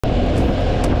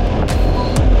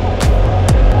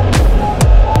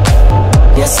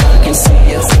Yes, I can see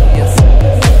you.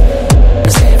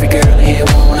 'Cause every girl here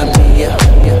wanna be you.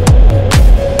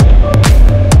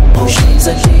 Oh, she's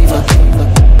a diva.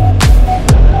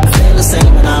 I feel the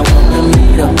same and I wanna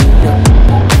meet her.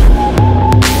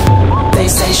 They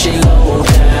say she low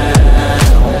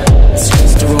down. It's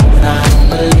just a room and I don't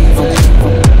believe them.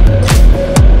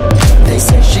 They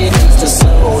say she needs to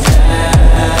slow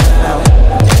down.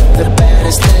 The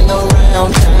baddest thing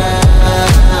around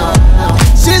town.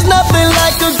 She's nothing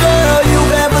like a girl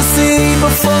you've ever seen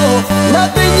before.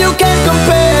 Nothing you can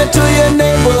compare to your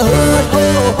neighborhood.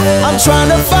 I'm trying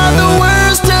to find the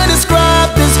words to describe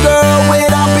this girl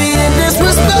without being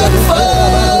disrespectful.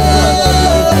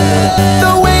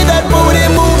 The way that booty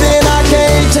moving, I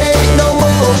can't take no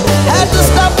more. Had to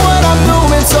stop what I'm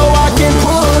doing so I can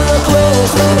pull her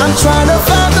close. I'm trying to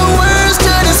find the words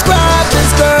to describe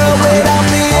this girl without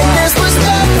being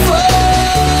disrespectful.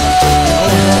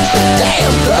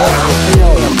 Damn girl,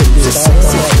 you're a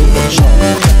sexy bitch.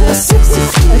 A sexy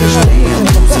bitch. Damn,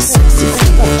 you're a sexy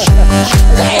bitch.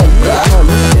 Damn girl,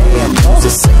 damn, you're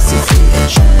a sexy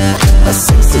bitch. A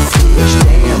sexy bitch.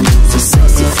 Damn, you're a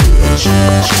sexy bitch.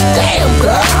 Damn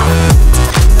girl.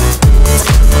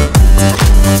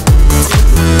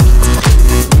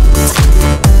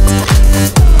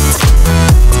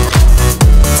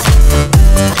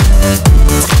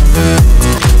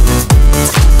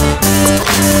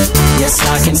 Yes,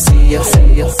 I can see you.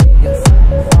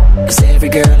 'Cause every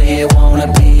girl here wanna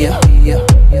be you.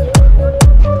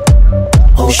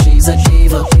 Oh, she's a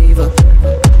diva.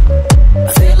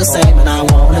 I feel the same and I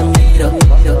wanna meet her.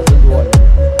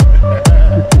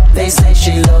 They say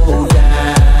she low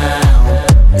down.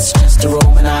 It's just a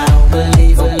room and I don't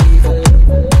believe them.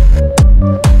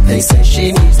 They say she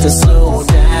needs to slow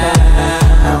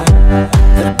down.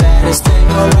 The baddest thing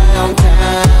around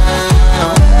town.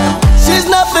 She's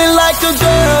nothing like a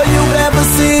girl you've ever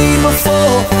seen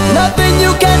before. Nothing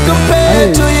you can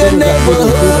compare to your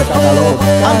neighborhood.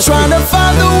 I'm trying to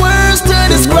find the words to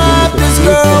describe this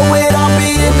girl without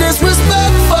being